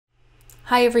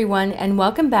Hi everyone, and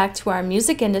welcome back to our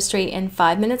Music Industry in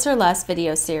 5 Minutes or Less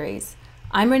video series.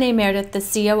 I'm Renee Meredith, the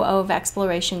COO of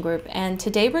Exploration Group, and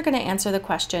today we're going to answer the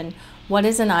question, what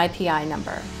is an IPI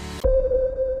number?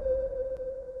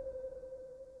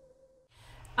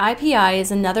 IPI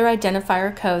is another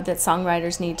identifier code that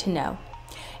songwriters need to know.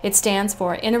 It stands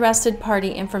for Interested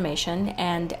Party Information,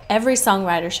 and every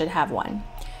songwriter should have one.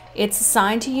 It's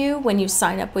assigned to you when you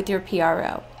sign up with your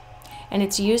PRO, and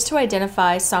it's used to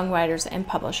identify songwriters and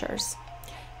publishers.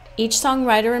 Each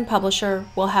songwriter and publisher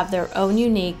will have their own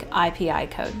unique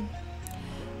IPI code.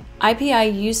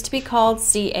 IPI used to be called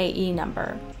CAE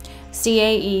number.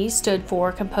 CAE stood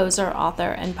for Composer,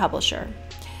 Author, and Publisher.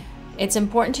 It's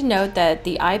important to note that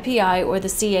the IPI or the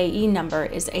CAE number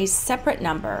is a separate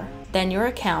number than your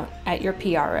account at your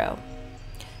PRO.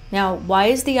 Now, why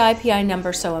is the IPI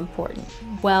number so important?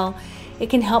 Well, it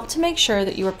can help to make sure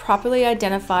that you are properly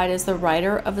identified as the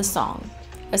writer of the song,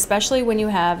 especially when you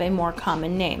have a more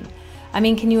common name. I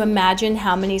mean, can you imagine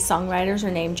how many songwriters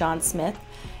are named John Smith?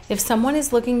 If someone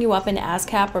is looking you up in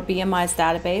ASCAP or BMI's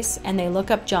database and they look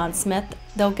up John Smith,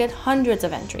 they'll get hundreds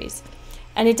of entries.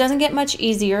 And it doesn't get much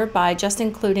easier by just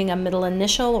including a middle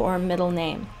initial or a middle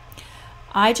name.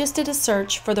 I just did a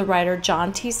search for the writer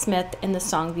John T. Smith in the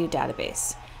SongView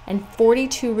database, and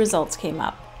 42 results came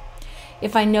up.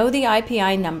 If I know the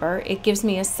IPI number, it gives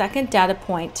me a second data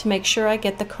point to make sure I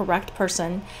get the correct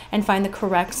person and find the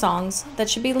correct songs that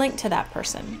should be linked to that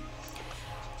person.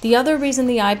 The other reason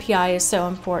the IPI is so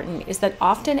important is that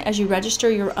often as you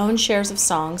register your own shares of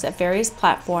songs at various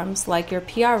platforms like your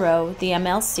PRO, the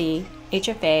MLC,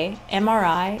 HFA,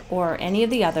 MRI, or any of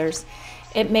the others,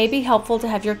 it may be helpful to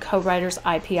have your co-writers'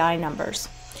 IPI numbers.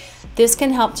 This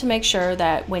can help to make sure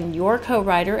that when your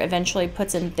co-writer eventually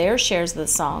puts in their shares of the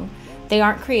song, they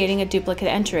aren't creating a duplicate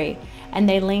entry, and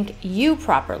they link you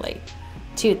properly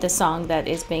to the song that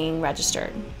is being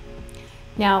registered.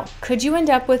 Now, could you end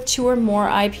up with 2 or more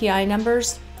IPI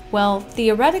numbers? Well,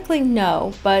 theoretically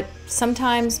no, but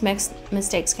sometimes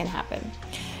mistakes can happen.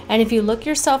 And if you look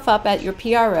yourself up at your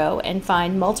PRO and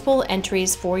find multiple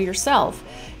entries for yourself,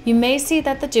 you may see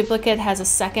that the duplicate has a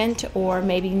second or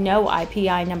maybe no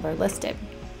IPI number listed.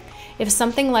 If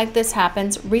something like this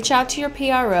happens, reach out to your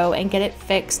PRO and get it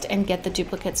fixed and get the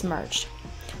duplicates merged.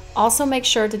 Also make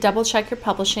sure to double check your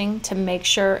publishing to make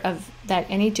sure that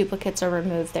any duplicates are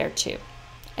removed there too.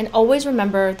 And always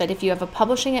remember that if you have a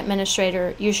publishing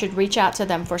administrator, you should reach out to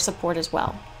them for support as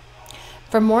well.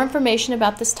 For more information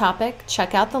about this topic,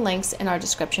 check out the links in our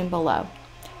description below.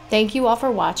 Thank you all for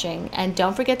watching, and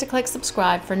don't forget to click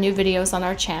subscribe for new videos on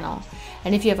our channel.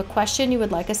 And if you have a question you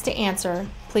would like us to answer,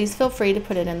 please feel free to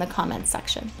put it in the comments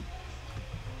section.